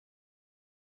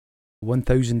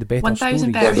1,000 better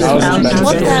 1,000 stories.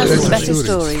 better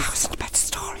stories. 1,000 better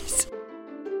stories.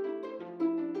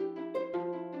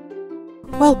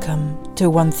 Welcome to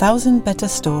 1,000 Better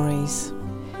Stories,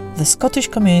 the Scottish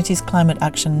Communities Climate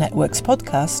Action Network's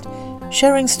podcast,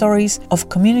 sharing stories of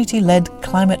community-led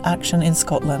climate action in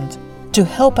Scotland to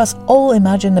help us all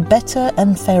imagine a better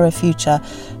and fairer future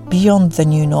beyond the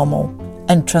new normal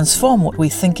and transform what we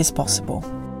think is possible.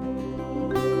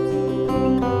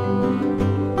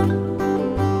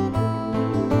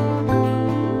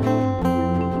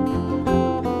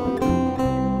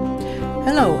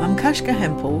 Hello, I'm Kashka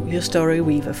Hempel, your story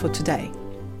weaver for today.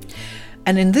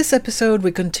 And in this episode,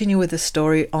 we continue with a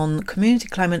story on community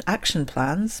climate action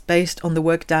plans based on the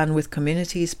work done with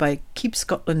communities by Keep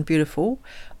Scotland Beautiful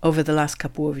over the last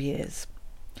couple of years.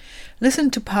 Listen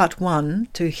to part 1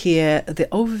 to hear the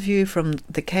overview from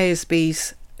the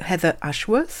KSB's Heather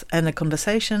Ashworth and a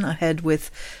conversation I had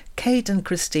with Kate and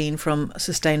Christine from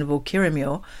Sustainable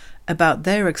Kirriemuir about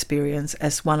their experience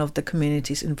as one of the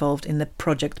communities involved in the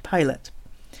project pilot.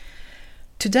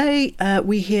 Today,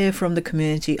 we hear from the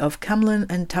community of Camelon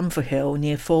and Tamfourhill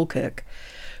near Falkirk,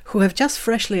 who have just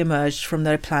freshly emerged from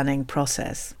their planning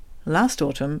process. Last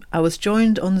autumn, I was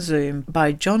joined on Zoom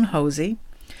by John Hosey,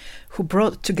 who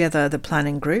brought together the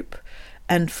planning group,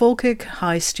 and Falkirk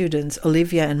High students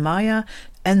Olivia and Maya,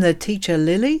 and their teacher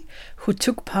Lily, who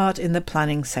took part in the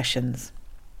planning sessions.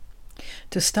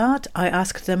 To start, I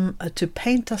asked them to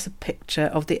paint us a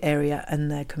picture of the area and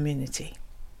their community.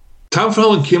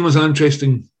 Tamfourhill and Camelon is an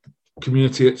interesting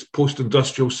community. It's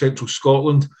post-industrial central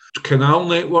Scotland. The canal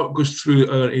network goes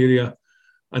through our area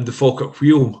and the Falkirk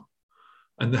Wheel.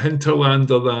 And the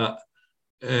hinterland of that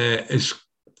is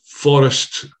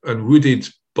forest and wooded,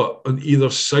 but on either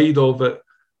side of it,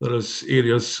 there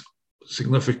is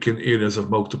significant areas of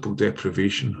multiple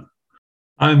deprivation.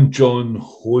 I'm John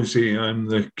Hosey. I'm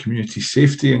the community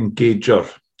safety engager,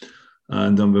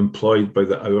 and I'm employed by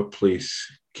the Our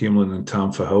Place Camelon and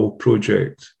Tamfourhill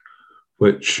project,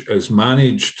 which is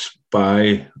managed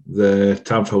by the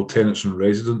Tamfourhill Tenants and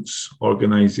Residents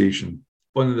organisation.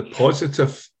 One of the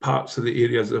positive parts of the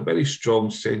area is a very strong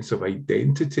sense of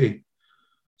identity.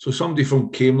 So somebody from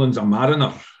Camelon's a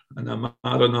mariner, and a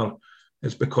mariner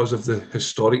is because of the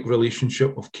historic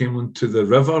relationship of Camelon to the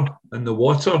river and the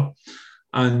water.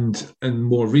 And in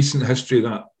more recent history,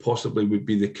 that possibly would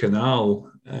be the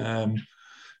canal.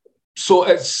 So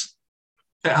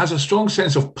it has a strong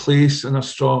sense of place and a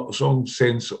strong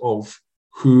sense of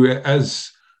who it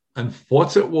is and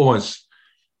what it was.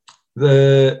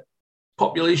 The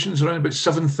population is around about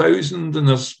 7,000, and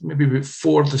there's maybe about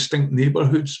 4 distinct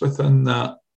neighbourhoods within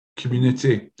that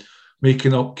community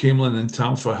making up Camelon and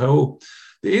Tamfourhill.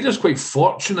 The area is quite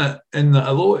fortunate in that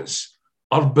although it's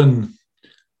urban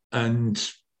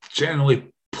and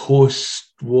generally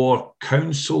post-war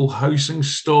council housing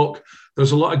stock,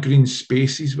 there's a lot of green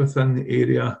spaces within the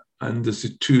area, and there's the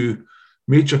 2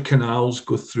 major canals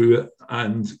go through it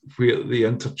and where they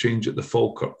interchange at the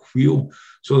Falkirk Wheel.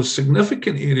 So there's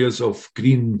significant areas of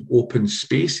green open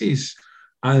spaces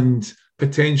and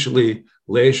potentially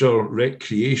leisure,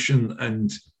 recreation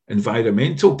and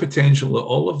environmental potential at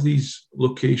all of these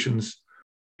locations.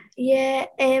 Yeah,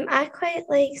 I quite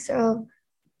like sort of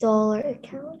Dollar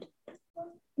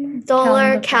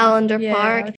Calendar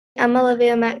Park. I'm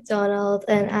Olivia MacDonald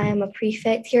and I am a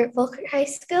prefect here at Falkirk High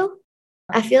School.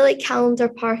 I feel like Calendar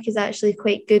Park is actually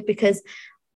quite good because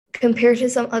compared to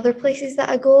some other places that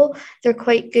I go, they're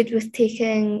quite good with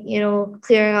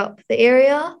clearing up the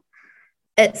area.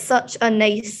 It's such a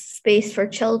nice space for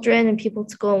children and people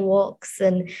to go on walks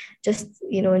and just,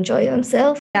 enjoy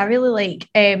themselves. I really like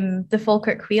the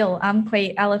Falkirk Wheel.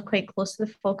 I live quite close to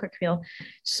the Falkirk Wheel.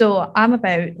 So I'm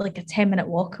about like a 10-minute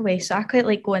walk away. So I quite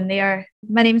like going there.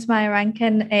 My name's Maya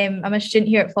Rankin. I'm a student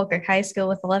here at Falkirk High School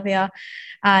with Olivia,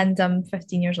 and I'm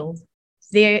 15 years old.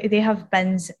 They have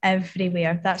bins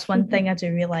everywhere. That's one thing I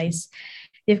do realise.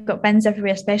 They've got bins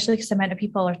everywhere, especially because the amount of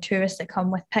people or tourists that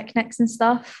come with picnics and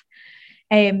stuff.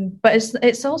 But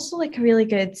it's also like a really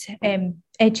good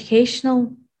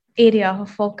educational area of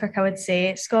Falkirk, I would say.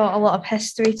 It's got a lot of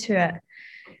history to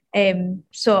it.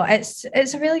 So it's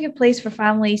a really good place for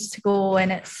families to go,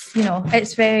 and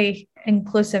it's very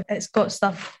inclusive. It's got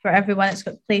stuff for everyone. It's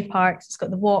got play parks, it's got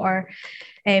the water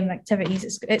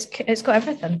activities, it's got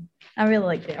everything. I really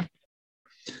like there.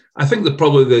 I think that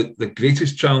probably the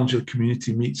greatest challenge the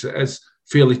community meets is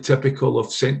fairly typical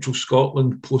of central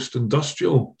Scotland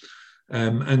post-industrial.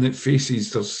 And it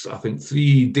faces, there's, I think,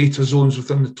 3 data zones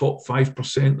within the top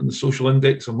 5% on the social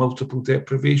index of multiple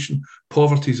deprivation.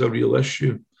 Poverty is a real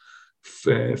issue.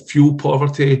 Fuel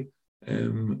poverty,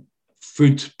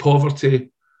 food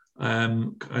poverty,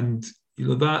 And,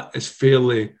 that is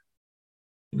fairly,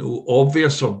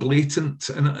 obvious or blatant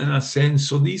in a sense.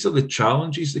 So these are the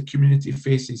challenges the community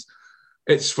faces.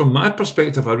 It's, from my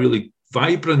perspective, a really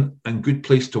vibrant and good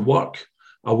place to work,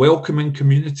 a welcoming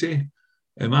community.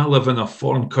 I live in a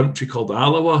foreign country called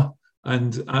Alloa,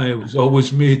 and I was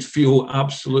always made feel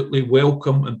absolutely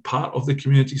welcome and part of the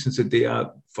community since the day I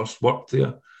first worked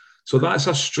there. So that's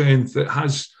a strength. That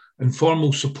has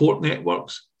informal support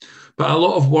networks, but a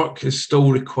lot of work is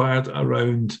still required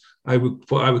around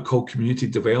what I would call community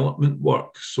development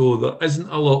work. So there isn't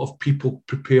a lot of people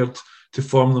prepared to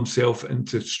form themselves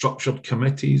into structured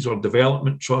committees or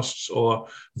development trusts or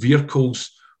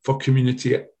vehicles for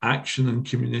community action and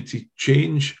community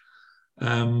change.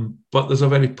 But there's a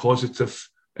very positive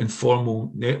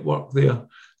informal network there.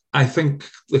 I think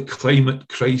the climate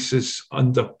crisis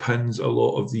underpins a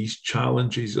lot of these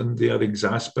challenges, and they are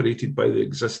exacerbated by the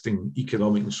existing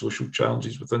economic and social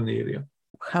challenges within the area.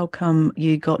 How come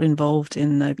you got involved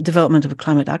in the development of a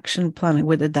climate action plan?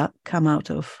 Where did that come out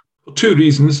of? Two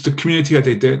reasons. The community had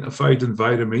identified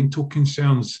environmental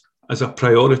concerns as a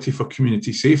priority for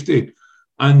community safety,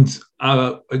 and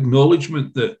an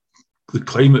acknowledgement that the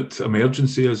climate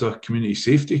emergency is a community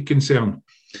safety concern.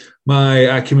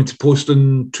 I came into post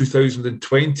in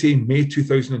 2020, May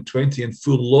 2020, in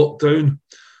full lockdown,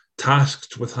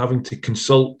 tasked with having to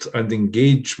consult and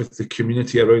engage with the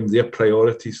community around their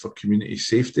priorities for community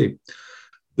safety.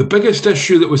 The biggest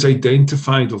issue that was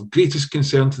identified of greatest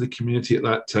concern to the community at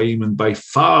that time, and by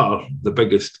far the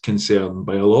biggest concern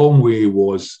by a long way,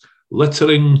 was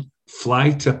littering,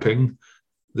 fly tipping,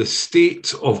 the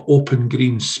state of open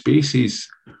green spaces,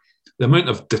 the amount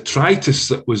of detritus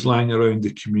that was lying around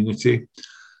the community.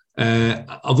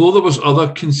 Although there was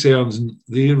other concerns, and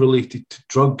they related to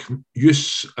drug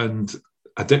use and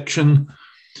addiction,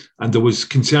 and there was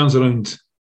concerns around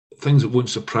things that won't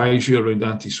surprise you around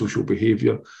antisocial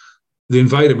behaviour, the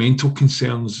environmental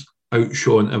concerns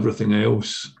outshone everything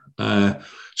else.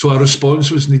 So a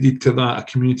response was needed to that, a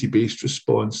community-based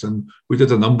response, and we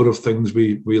did a number of things.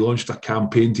 We launched a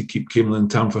campaign to keep Camelon and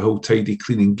Tamfourhill tidy,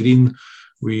 clean and green.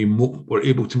 We were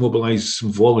able to mobilise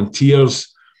some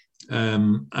volunteers,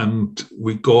 and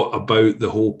we got about the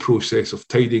whole process of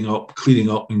tidying up,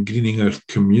 cleaning up and greening our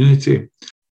community.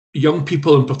 Young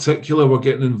people in particular were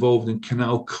getting involved in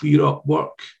canal clear-up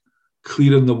work,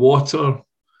 clearing the water,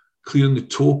 clearing the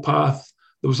towpath.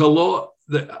 There was a lot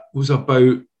that was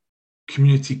about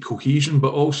community cohesion,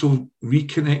 but also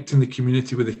reconnecting the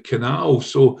community with the canal.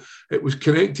 So it was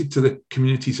connected to the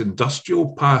community's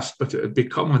industrial past, but it had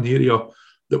become an area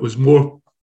that was more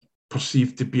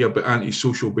perceived to be about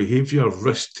antisocial behaviour,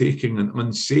 risk-taking and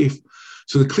unsafe.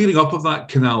 So the clearing up of that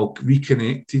canal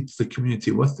reconnected the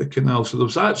community with the canal. So there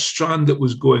was that strand that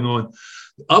was going on.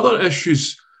 Other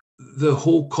issues, the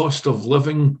whole cost of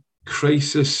living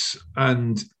crisis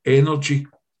and energy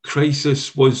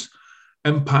crisis was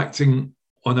impacting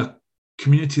on a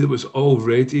community that was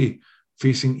already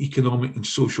facing economic and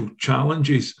social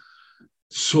challenges.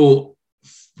 So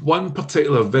one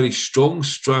particular very strong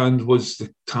strand was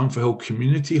the Tamfourhill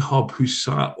Community Hub, who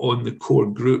sat on the core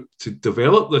group to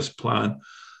develop this plan.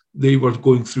 They were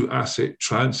going through asset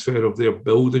transfer of their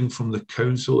building from the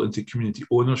council into community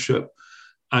ownership,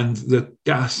 and the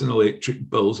gas and electric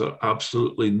bills are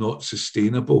absolutely not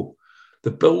sustainable.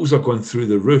 The bills are going through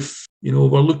the roof.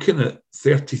 We're looking at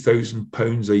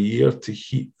 £30,000 a year to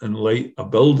heat and light a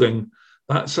building.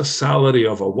 That's a salary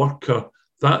of a worker.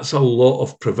 That's a lot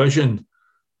of provision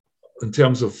in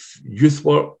terms of youth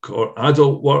work or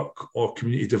adult work or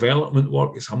community development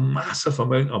work. It's a massive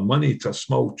amount of money to a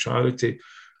small charity.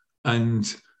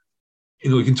 And,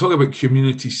 you can talk about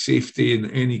community safety in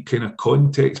any kind of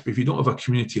context, but if you don't have a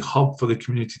community hub for the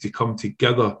community to come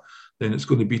together, then it's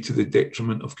going to be to the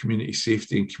detriment of community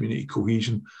safety and community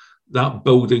cohesion. That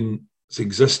building's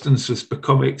existence has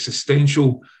become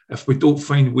existential if we don't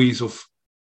find ways of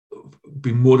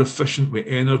being more efficient with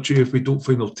energy, if we don't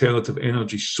find alternative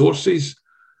energy sources.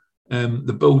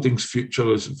 The building's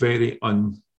future is very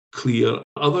unclear.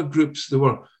 Other groups, they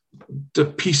were the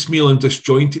piecemeal and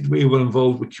disjointed way, were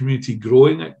involved with community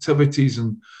growing activities,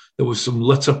 and there was some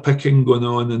litter picking going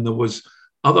on, and there was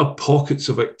other pockets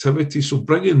of activity. So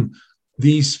bringing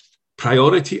these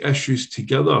priority issues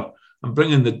together and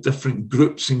bringing the different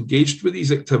groups engaged with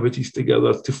these activities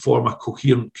together to form a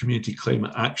coherent community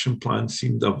climate action plan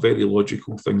seemed a very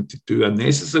logical thing to do, a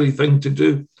necessary thing to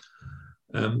do.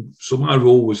 So my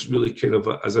role was really kind of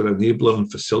as an enabler and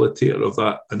facilitator of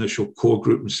that initial core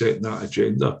group and setting that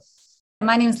agenda.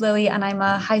 My name is Lily, and I'm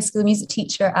a high school music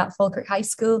teacher at Falkirk High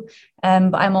School,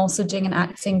 but I'm also doing an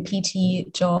acting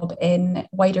PT job in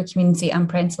wider community and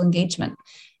parental engagement.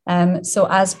 So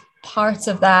as part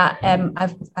of that,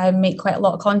 I make quite a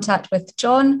lot of contact with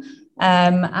John,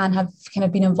 and have kind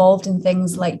of been involved in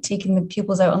things like taking the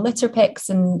pupils out on litter picks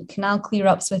and canal clear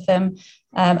ups with them.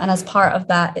 And as part of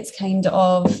that, it's kind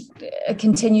of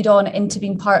continued on into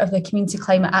being part of the Community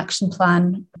Climate Action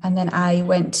Plan. And then I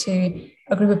went to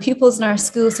a group of pupils in our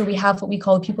school. So we have what we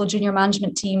call a Pupil Junior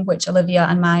Management Team, which Olivia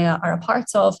and Maya are a part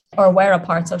of, or were a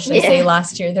part of, should I say,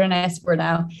 last year. They're in Esper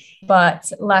now. But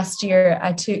last year,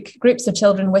 I took groups of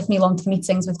children with me along to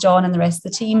meetings with John and the rest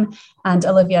of the team. And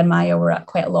Olivia and Maya were at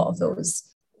quite a lot of those.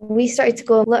 We started to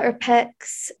go on litter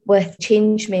picks with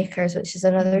Changemakers, which is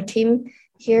another team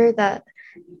here that,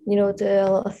 do a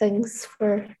lot of things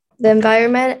for the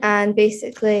environment. And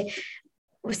basically,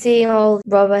 seeing all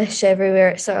rubbish everywhere,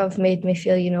 it sort of made me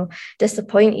feel,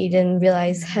 disappointed and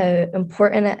realise how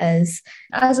important it is.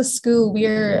 As a school,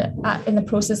 we're in the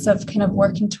process of kind of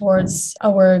working towards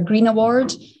our Green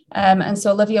Award. And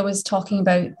so Olivia was talking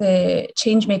about the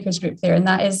Changemakers group there, and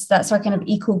that's our kind of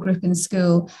eco group in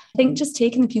school. I think just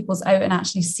taking the pupils out and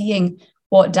actually seeing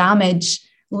what damage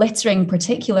littering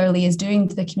particularly is doing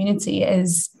to the community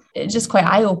is just quite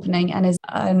eye-opening, and is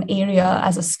an area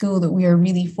as a school that we are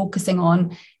really focusing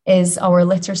on is our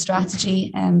litter strategy,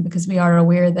 because we are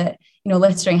aware that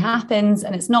littering happens,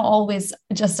 and it's not always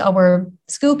just our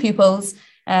school pupils.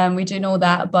 We do know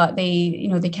that, but they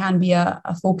can be a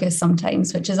focus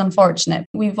sometimes, which is unfortunate.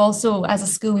 We've also, as a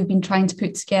school, we've been trying to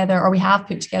put together, or we have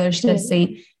put together, should I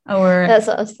say, that's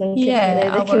what I was thinking.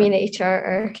 The community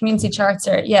charter. Community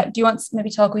charter. Yeah. Do you want to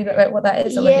maybe talk a wee bit about what that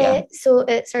is, Olivia? Yeah. So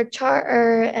it's our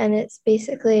charter, and it's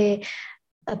basically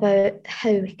about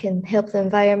how we can help the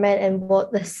environment and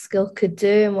what the school could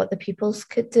do and what the pupils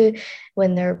could do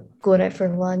when they're going out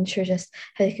for lunch, or just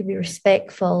how they could be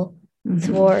respectful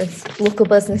towards local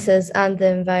businesses and the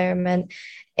environment.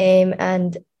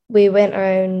 And we went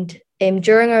around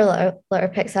during our litter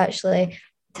picks actually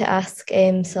to ask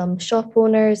some shop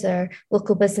owners or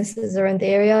local businesses around the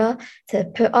area to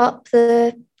put up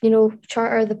the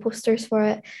charter, the posters for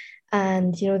it,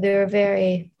 and they were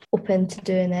very open to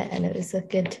doing it, and it was a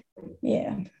good.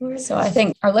 Yeah. So I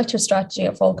think our litter strategy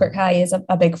at Falkirk High is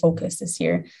a big focus this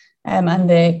year, and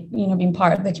the being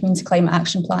part of the Community Climate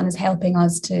Action Plan is helping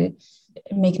us to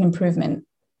make an improvement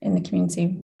in the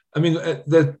community. I mean,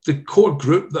 the core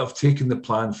group that have taken the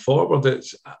plan forward,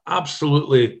 it's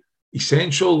absolutely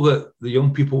essential that the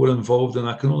young people were involved, and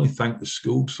I can only thank the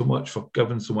school so much for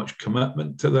giving so much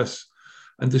commitment to this.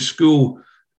 And the school,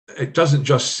 it doesn't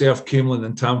just serve Camelon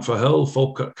and Tamfourhill.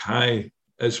 Falkirk High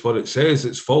is what it says,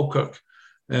 it's Falkirk,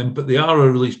 but they are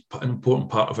a really important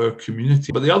part of our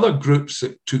community. But the other groups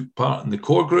that took part in the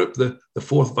core group, the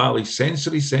Forth Valley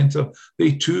Sensory Centre,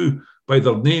 they too, by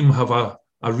their name, have a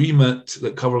remit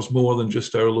that covers more than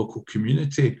just our local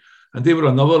community. And they were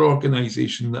another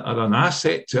organisation that are an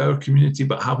asset to our community,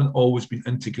 but haven't always been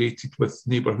integrated with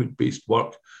neighbourhood-based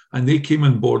work. And they came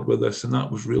on board with us, and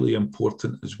that was really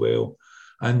important as well.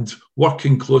 And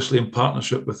working closely in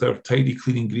partnership with our Tidy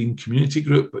Clean and Green community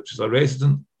group, which is a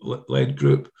resident-led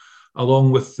group,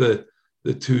 along with the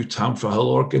two Tamfourhill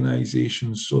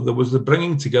organisations. So there was the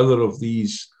bringing together of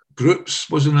these groups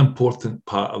was an important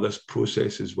part of this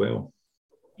process as well.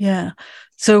 Yeah.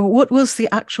 So what was the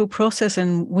actual process,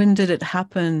 and when did it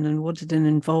happen, and what did it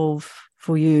involve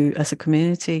for you as a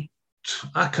community?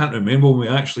 I can't remember when we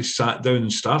actually sat down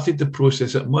and started the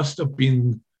process. It must have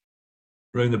been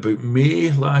around about May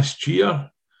last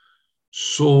year.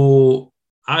 So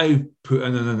I put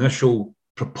in an initial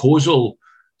proposal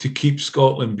to Keep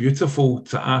Scotland Beautiful,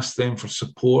 to ask them for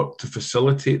support to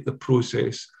facilitate the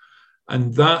process.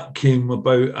 And that came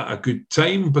about at a good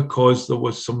time, because there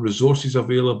was some resources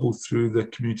available through the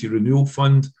Community Renewal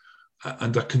Fund,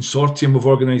 and a consortium of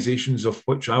organisations, of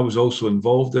which I was also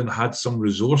involved in, had some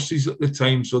resources at the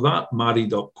time. So that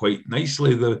married up quite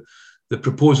nicely, the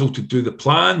proposal to do the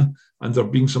plan, and there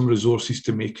being some resources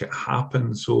to make it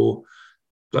happen. So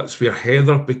that's where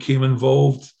Heather became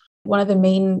involved. One of the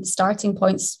main starting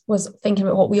points was thinking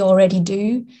about what we already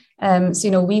do.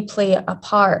 So, we play a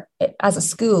part as a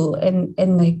school in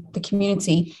the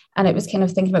community, and it was kind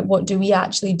of thinking about what do we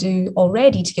actually do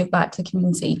already to give back to the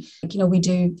community. We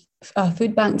do a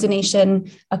food bank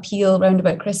donation appeal around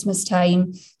about Christmas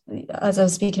time, as I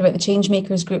was speaking about the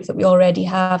Changemakers group that we already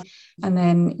have, and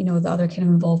then, the other kind of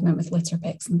involvement with litter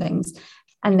picks and things.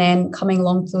 And then coming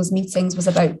along to those meetings was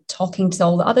about talking to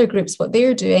all the other groups, what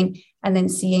they're doing, and then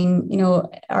seeing,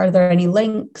 are there any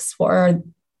links? What are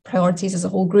priorities as a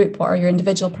whole group? What are your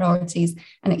individual priorities?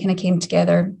 And it kind of came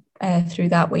together through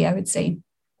that way, I would say.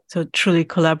 So truly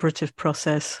collaborative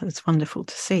process. It's wonderful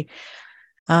to see.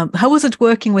 How was it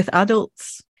working with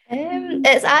adults?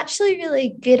 It's actually really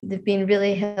good. They've been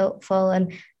really helpful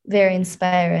and very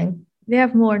inspiring. They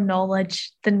have more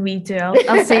knowledge than we do.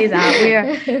 I'll say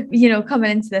that. We're,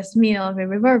 coming into this, me and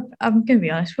Olivia, I'm going to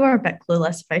be honest, we were a bit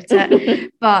clueless about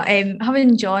it. But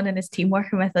having John and his team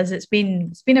working with us, it's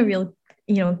been a real,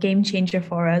 game changer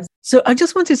for us. So I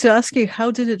just wanted to ask you,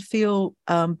 how did it feel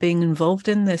being involved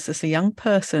in this as a young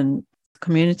person?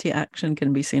 Community action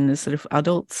can be seen as sort of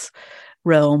adults'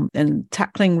 realm and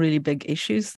tackling really big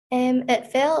issues. It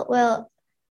felt,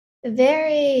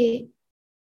 very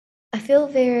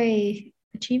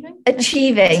achieving.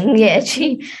 Yeah,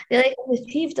 I've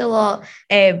achieved a lot.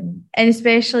 And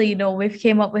especially, we've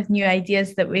came up with new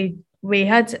ideas that we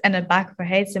had in the back of our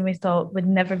heads and we thought would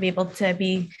never be able to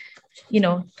be,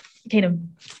 kind of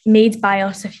made by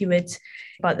us, if you would.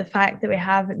 But the fact that we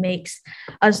have, it makes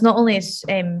us not only as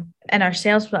in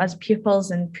ourselves, but as pupils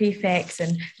and prefects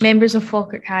and members of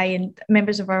Falkirk High and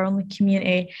members of our own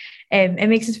community, it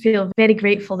makes us feel very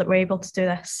grateful that we're able to do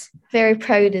this. Very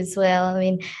proud as well. I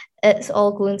mean, it's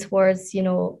all going towards,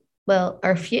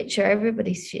 our future,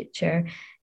 everybody's future.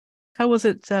 How was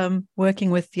it working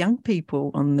with young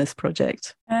people on this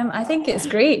project? I think it's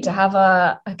great to have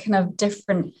a kind of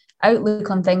different outlook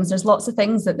on things. There's lots of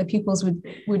things that the pupils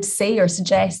would say or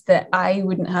suggest that I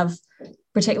wouldn't have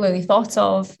particularly thought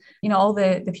of. All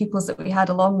the pupils that we had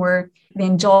along they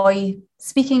enjoy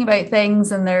speaking about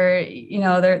things, and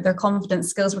their confidence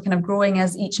skills were kind of growing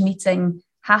as each meeting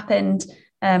happened.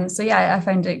 I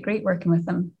found it great working with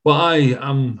them. Well,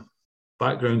 I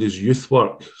background is youth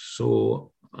work,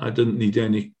 so I didn't need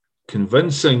any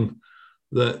convincing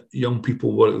that young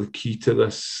people were the key to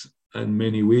this in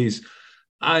many ways.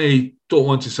 I don't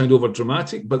want to sound over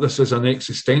dramatic, but this is an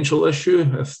existential issue.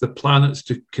 If the planet's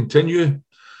to continue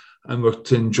and we're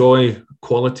to enjoy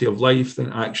quality of life,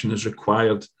 then action is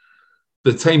required.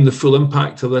 By the time the full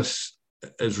impact of this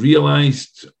is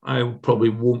realised, I probably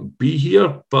won't be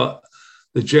here, but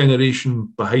the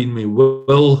generation behind me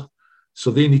will.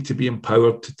 So they need to be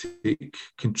empowered to take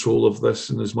control of this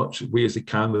in as much way as they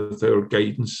can with our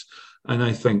guidance. And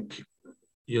I think,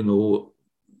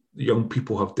 young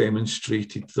people have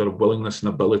demonstrated their willingness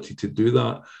and ability to do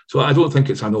that. So I don't think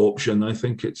it's an option. I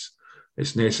think it's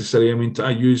necessary. I mean, I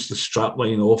use the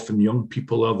strapline often, young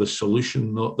people are the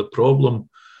solution, not the problem.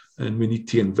 And we need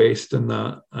to invest in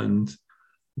that. And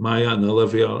Maya and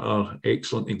Olivia are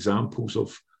excellent examples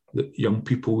of the young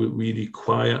people we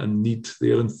require and need,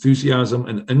 their enthusiasm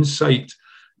and insight.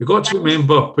 You've got to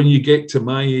remember, when you get to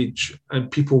my age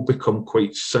and people become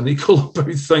quite cynical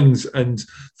about things and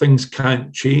things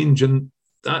can't change, and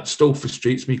that still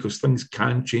frustrates me because things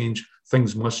can change,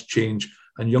 things must change,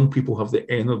 and young people have the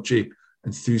energy,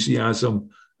 enthusiasm,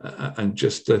 and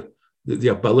just the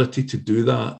ability to do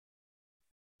that.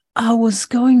 I was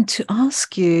going to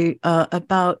ask you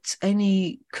about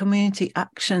any community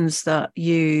actions that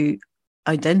you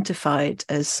identified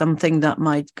as something that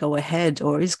might go ahead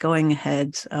or is going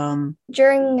ahead.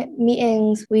 During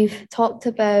meetings, we've talked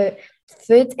about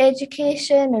food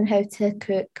education and how to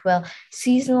cook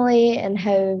seasonally, and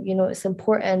how it's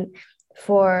important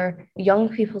for young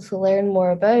people to learn more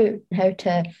about how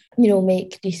to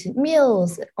make decent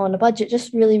meals on a budget,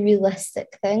 just really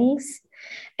realistic things,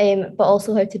 but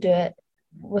also how to do it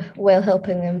while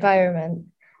helping the environment,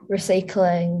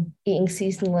 recycling, eating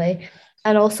seasonally,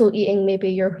 and also eating maybe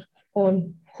your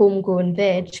own homegrown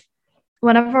veg.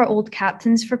 One of our old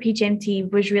captains for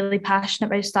PGMT was really passionate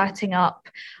about starting up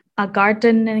a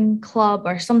gardening club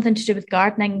or something to do with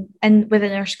gardening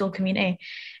within our school community,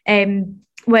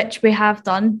 which we have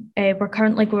done. We're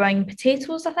currently growing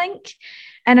potatoes, I think,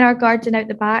 in our garden out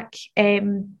the back.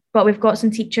 But we've got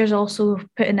some teachers also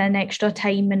putting in extra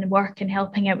time and work and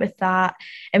helping out with that.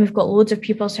 And we've got loads of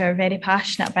pupils who are very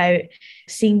passionate about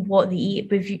seeing what they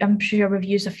eat. I'm sure we've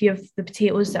used a few of the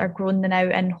potatoes that are grown now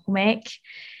in home ec.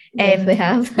 Yes, we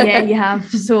have. Yeah, you have.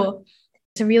 So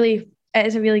it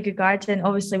is a really good garden.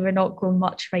 Obviously, we're not growing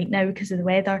much right now because of the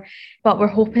weather, but we're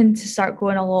hoping to start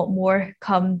growing a lot more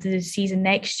come the season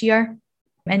next year,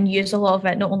 and use a lot of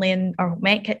it not only in our home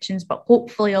ec kitchens, but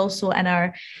hopefully also in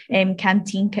our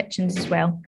canteen kitchens as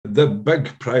well. The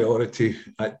big priority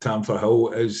at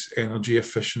Tamfourhill is energy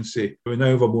efficiency. We now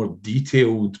have a more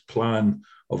detailed plan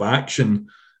of action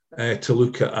to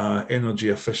look at an energy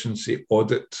efficiency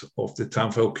audit of the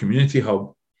Tamfourhill Community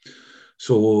Hub.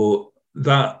 So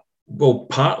that will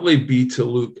partly be to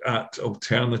look at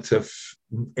alternative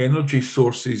energy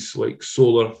sources like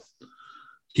solar,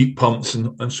 heat pumps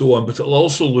and so on, but it'll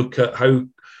also look at how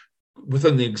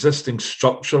within the existing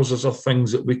structures is there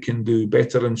things that we can do,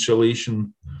 better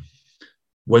insulation,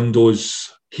 windows,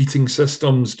 heating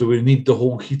systems? Do we need the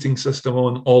whole heating system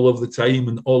on all of the time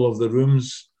in all of the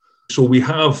rooms? So we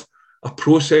have a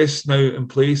process now in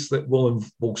place that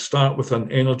will start with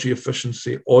an energy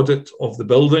efficiency audit of the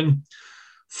building.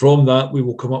 From that, we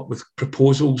will come up with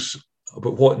proposals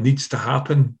about what needs to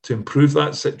happen to improve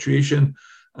that situation.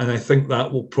 And I think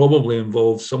that will probably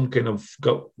involve some kind of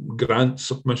grant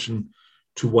submission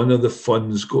to one of the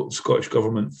funds, Scottish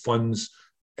Government funds.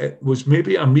 It was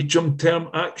maybe a medium-term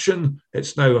action.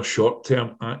 It's now a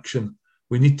short-term action.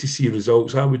 We need to see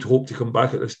results. I would hope to come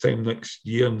back at this time next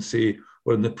year and say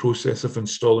we're in the process of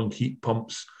installing heat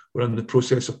pumps. We're in the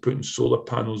process of putting solar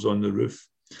panels on the roof.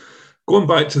 Going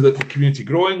back to the community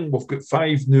growing, we've got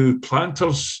 5 new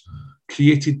planters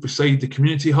created beside the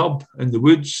community hub in the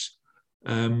woods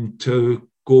to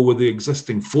go with the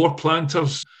existing 4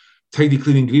 planters. Tidy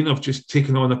Cleaning Green have just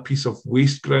taken on a piece of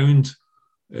waste ground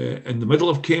in the middle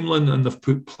of Camelon, and they've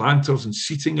put planters and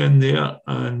seating in there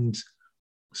and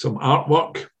some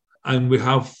artwork. And we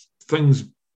have things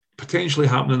potentially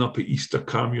happening up at Easter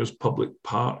Carmuir's Public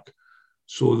Park.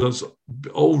 So there's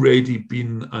already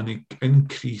been an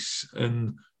increase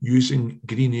in using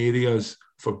green areas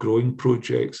for growing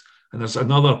projects. And there's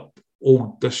another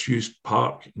old disused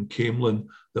park in Camelon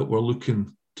that we're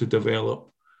looking to develop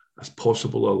as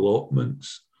possible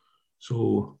allotments.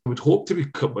 So I would hope to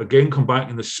come back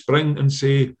in the spring and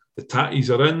say the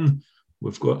tatties are in,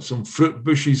 we've got some fruit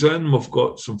bushes in, we've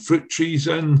got some fruit trees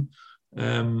in.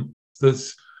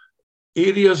 There's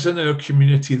areas in our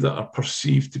community that are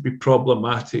perceived to be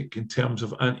problematic in terms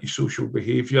of antisocial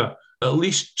behaviour. At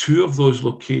least 2 of those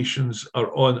locations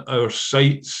are on our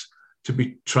sites to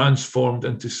be transformed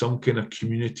into some kind of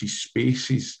community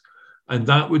spaces. And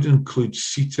that would include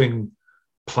seating,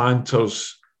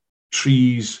 planters,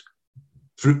 trees,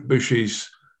 fruit bushes,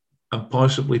 and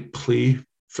possibly play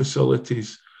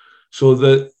facilities. So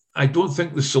that I don't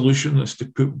think the solution is to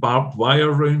put barbed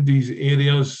wire around these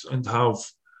areas and have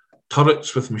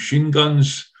turrets with machine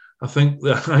guns. I think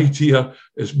the idea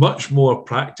is much more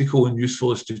practical and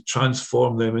useful is to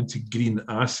transform them into green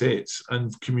assets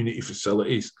and community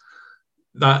facilities.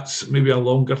 That's maybe a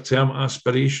longer term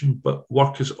aspiration, but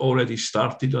work has already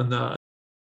started on that.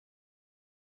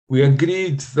 We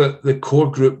agreed that the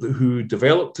core group who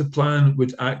developed the plan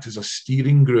would act as a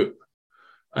steering group.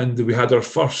 And we had our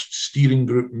first steering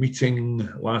group meeting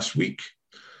last week.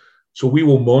 So we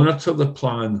will monitor the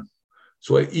plan.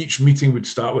 So each meeting would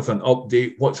start with an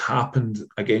update, what's happened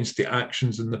against the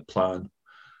actions in the plan.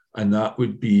 And that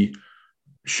would be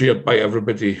shared by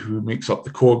everybody who makes up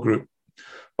the core group.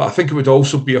 But I think it would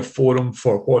also be a forum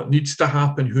for what needs to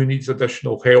happen, who needs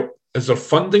additional help. Is there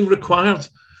funding required?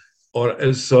 Or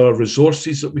is there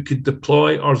resources that we could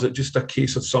deploy? Or is it just a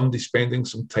case of somebody spending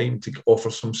some time to offer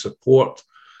some support?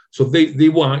 So they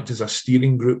will act as a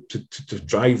steering group to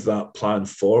drive that plan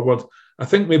forward. I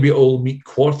think maybe it will meet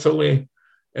quarterly.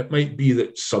 It might be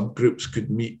that subgroups could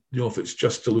meet, if it's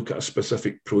just to look at a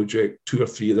specific project, 2 or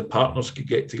 3 of the partners could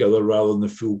get together rather than the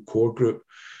full core group.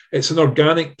 It's an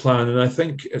organic plan, and I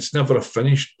think it's never a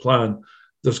finished plan.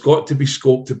 There's got to be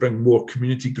scope to bring more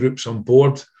community groups on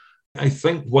board. I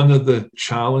think one of the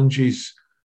challenges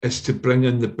is to bring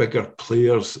in the bigger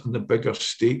players and the bigger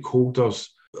stakeholders.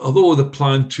 Although the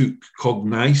plan took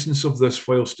cognizance of this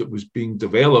whilst it was being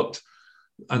developed,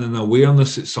 and an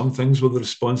awareness that some things were the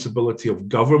responsibility of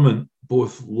government,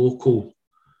 both local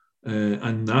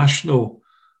and national,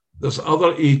 there's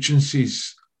other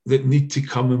agencies that need to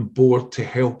come on board to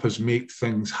help us make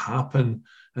things happen.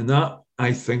 And that,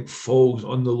 I think, falls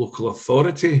on the local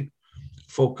authority,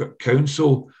 Falkirk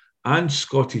Council, and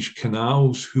Scottish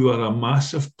Canals, who are a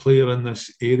massive player in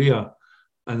this area.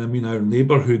 And I mean, our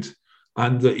neighbourhood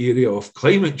and the area of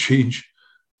climate change,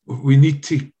 we need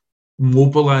to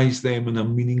mobilise them in a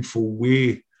meaningful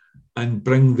way and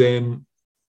bring them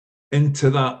into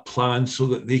that plan so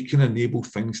that they can enable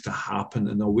things to happen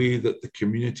in a way that the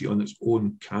community on its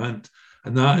own can't.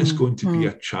 And that is going to be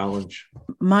a challenge.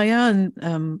 Maya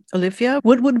and Olivia,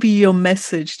 what would be your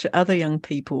message to other young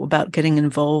people about getting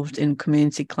involved in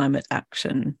community climate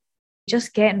action?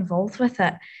 Just get involved with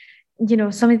it.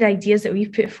 Some of the ideas that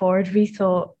we've put forward, we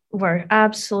thought were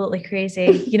absolutely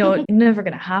crazy, never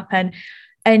going to happen.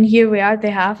 And here we are, they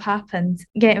have happened.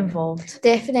 Get involved.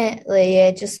 Definitely,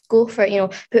 yeah, just go for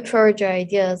it, put forward your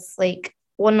ideas. Like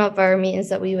one of our meetings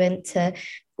that we went to,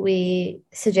 we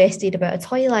suggested about a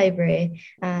toy library,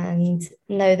 and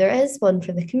now there is one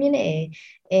for the community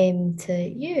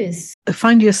to use.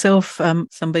 Find yourself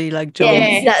somebody like John.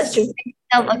 Yes, that's true.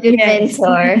 A good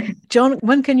mentor. John,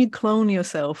 when can you clone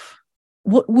yourself?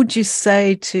 What would you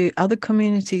say to other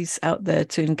communities out there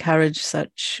to encourage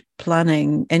such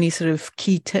planning? Any sort of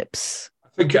key tips?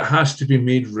 I think it has to be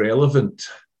made relevant.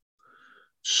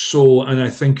 So, and I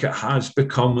think it has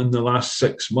become in the last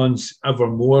 6 months ever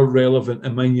more relevant. I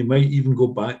mean, you might even go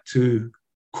back to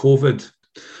COVID.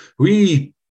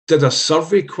 We did a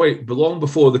survey quite long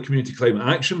before the Community Climate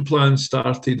Action Plan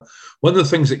started. One of the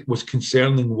things that was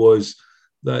concerning was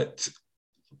that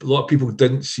a lot of people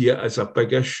didn't see it as a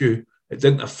big issue. It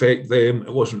didn't affect them.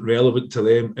 It wasn't relevant to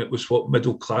them. It was what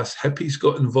middle-class hippies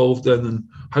got involved in, and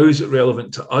how is it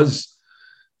relevant to us?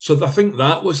 So I think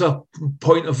that was a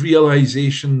point of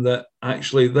realization that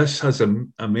actually this has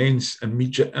an immense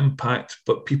immediate impact,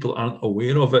 but people aren't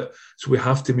aware of it. So we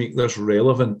have to make this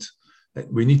relevant.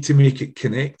 We need to make it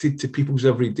connected to people's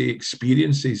everyday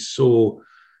experiences. So,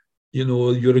 you know,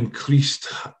 your increased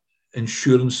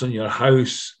insurance on your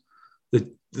house, the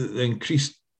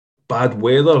increased bad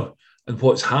weather, and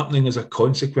what's happening as a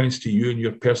consequence to you and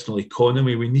your personal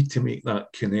economy, we need to make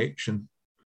that connection.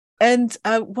 And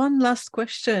one last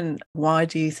question. Why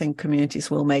do you think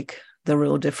communities will make the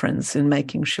real difference in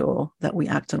making sure that we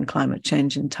act on climate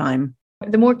change in time?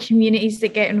 The more communities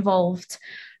that get involved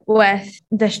with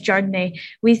this journey,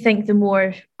 we think the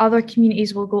more other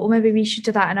communities will go, oh, maybe we should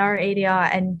do that in our area,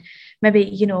 and maybe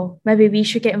we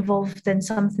should get involved in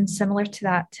something similar to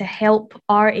that to help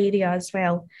our area as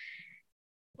well.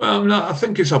 Well, I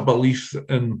think it's a belief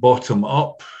in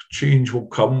bottom-up change will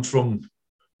come from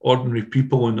ordinary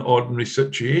people in ordinary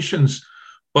situations,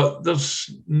 but there's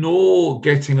no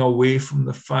getting away from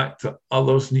the fact that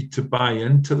others need to buy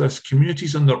into this.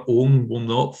 Communities on their own will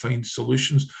not find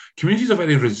solutions. Communities are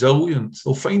very resilient.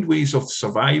 They'll find ways of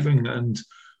surviving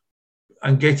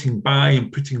and getting by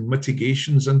and putting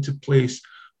mitigations into place.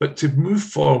 But to move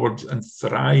forward and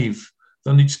thrive,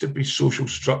 there needs to be social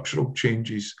structural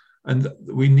changes, and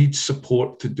we need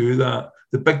support to do that.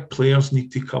 The big players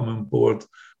need to come on board.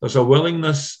 There's a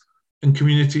willingness in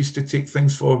communities to take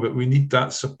things forward, but we need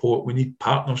that support. We need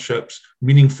partnerships,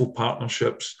 meaningful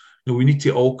partnerships. You know, we need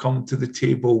to all come to the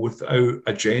table without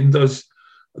agendas.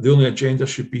 The only agenda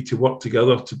should be to work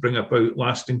together to bring about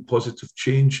lasting positive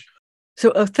change.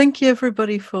 So thank you,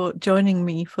 everybody, for joining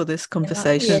me for this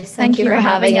conversation. Yes, thank you for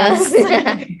having us.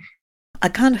 I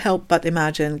can't help but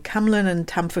imagine Camelon and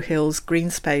Tamfourhill's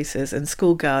green spaces and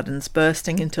school gardens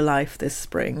bursting into life this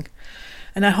spring.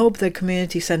 And I hope the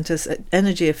community centre's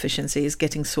energy efficiency is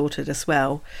getting sorted as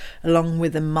well, along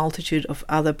with the multitude of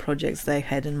other projects they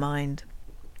had in mind.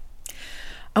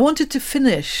 I wanted to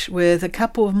finish with a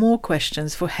couple of more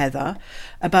questions for Heather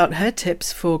about her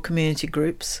tips for community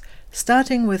groups,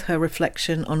 starting with her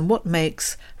reflection on what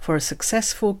makes for a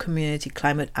successful community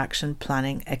climate action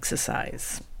planning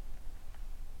exercise.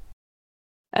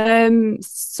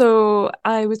 So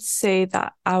I would say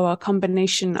that our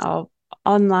combination of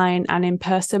online and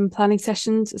in-person planning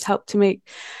sessions has helped to make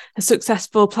a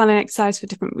successful planning exercise for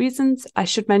different reasons. I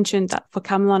should mention that for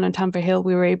Camelon and Tamfourhill,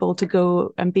 we were able to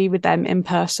go and be with them in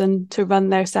person to run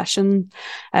their session.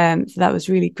 So that was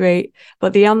really great.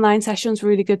 But the online sessions were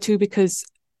really good too, because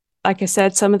like I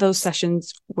said, some of those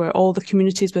sessions where all the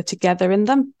communities were together in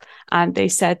them, and they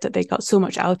said that they got so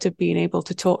much out of being able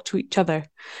to talk to each other.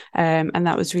 And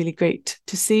that was really great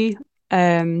to see.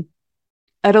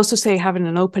 I'd also say having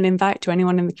an open invite to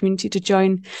anyone in the community to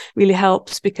join really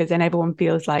helps, because then everyone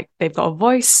feels like they've got a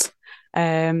voice.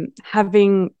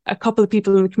 Having a couple of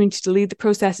people in the community to lead the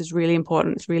process is really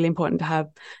important. It's really important to have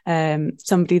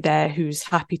somebody there who's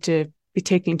happy to be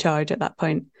taking charge at that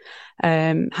point.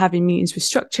 Having meetings with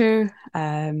structure,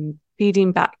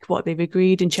 feeding back what they've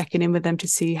agreed and checking in with them to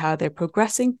see how they're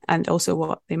progressing and also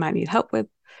what they might need help with.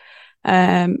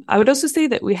 I would also say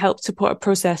that we help support a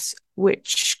process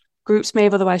which groups may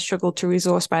have otherwise struggled to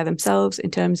resource by themselves, in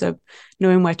terms of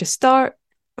knowing where to start,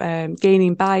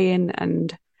 gaining buy-in,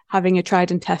 and having a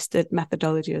tried and tested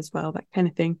methodology as well, that kind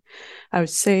of thing. I would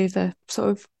say that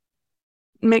sort of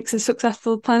makes a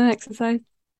successful planning exercise.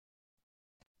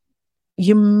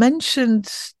 You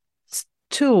mentioned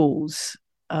tools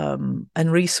and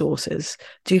resources.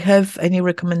 Do you have any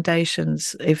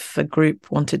recommendations if a group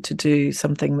wanted to do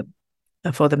something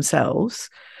for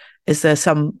themselves? Is there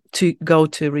some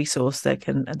go-to resource they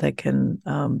can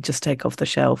just take off the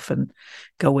shelf and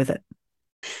go with it?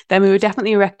 Then we would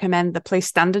definitely recommend the Place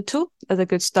Standard tool as a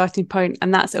good starting point,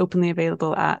 and that's openly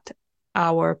available at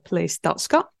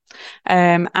ourplace.scot.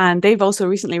 And they've also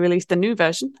recently released a new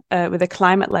version with a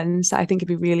climate lens that I think would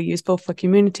be really useful for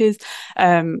communities.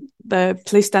 The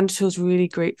Place Standard tool is really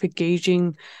great for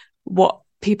gauging what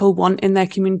people want in their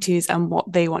communities and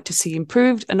what they want to see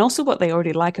improved, and also what they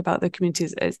already like about their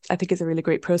communities. I think is a really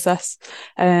great process.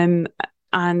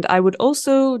 And I would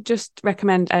also just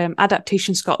recommend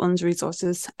Adaptation Scotland's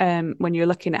resources when you're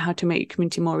looking at how to make your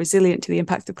community more resilient to the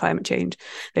impact of climate change.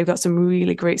 They've got some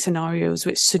really great scenarios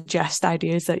which suggest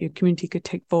ideas that your community could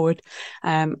take forward.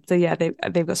 They've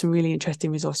got some really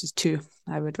interesting resources too.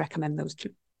 I would recommend those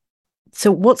too.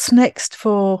 So what's next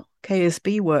for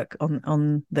KSB work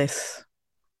on this?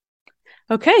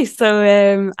 Okay,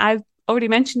 so I've already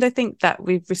mentioned, I think, that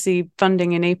we've received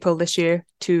funding in April this year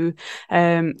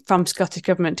from Scottish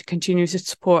Government to continue to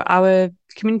support our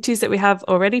communities that we have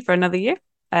already for another year.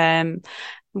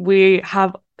 We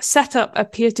have set up a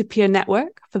peer-to-peer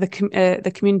network for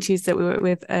the communities that we work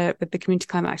with the Community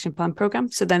Climate Action Plan programme,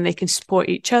 so then they can support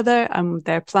each other and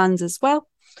their plans as well.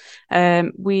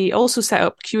 We also set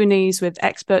up Q&As with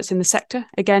experts in the sector,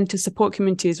 again, to support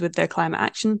communities with their climate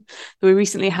action. We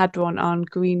recently had one on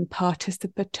green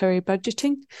participatory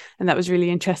budgeting, and that was really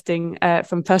interesting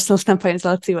from a personal standpoint as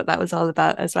well, to see what that was all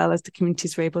about, as well as the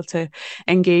communities were able to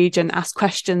engage and ask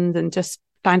questions and just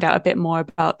find out a bit more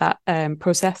about that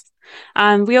process.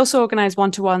 And we also organise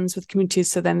one-to-ones with communities,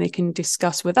 so then they can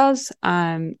discuss with us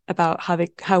about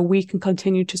how we can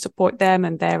continue to support them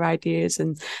and their ideas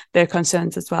and their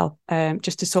concerns as well,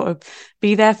 just to sort of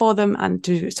be there for them and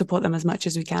to support them as much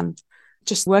as we can.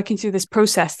 Just working through this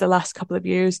process the last couple of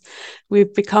years,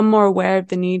 we've become more aware of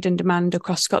the need and demand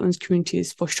across Scotland's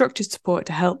communities for structured support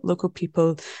to help local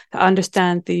people to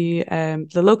understand the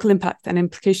local impact and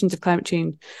implications of climate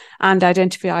change and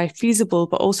identify feasible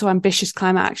but also ambitious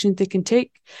climate actions they can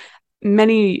take.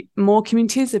 Many more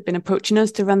communities have been approaching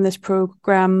us to run this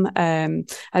programme.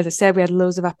 As I said, we had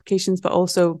loads of applications, but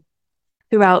also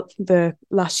throughout the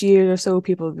last year or so,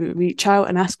 people reach out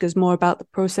and ask us more about the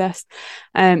process.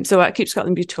 So at Keep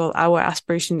Scotland Beautiful, our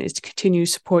aspiration is to continue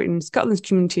supporting Scotland's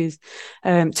communities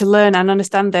to learn and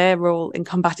understand their role in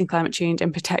combating climate change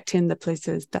and protecting the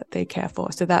places that they care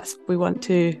for. So that's what we want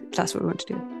to do.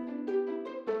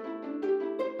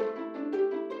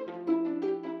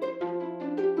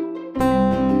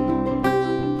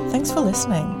 Thanks for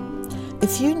listening.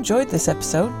 If you enjoyed this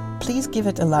episode, please give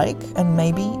it a like and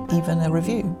maybe even a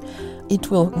review.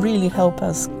 It will really help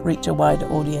us reach a wider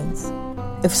audience.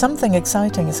 If something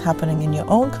exciting is happening in your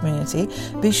own community,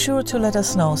 be sure to let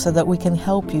us know so that we can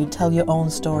help you tell your own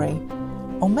story.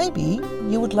 Or maybe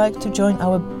you would like to join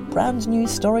our brand new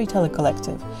Storyteller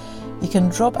Collective. You can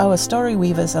drop our Story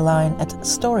Weavers a line at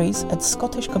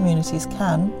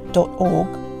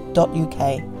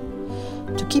stories@scottishcommunitiescan.org.uk.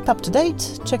 To keep up to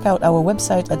date, check out our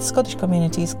website at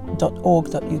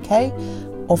scottishcommunities.org.uk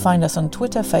or find us on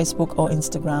Twitter, Facebook or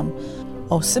Instagram,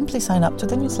 or simply sign up to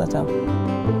the newsletter.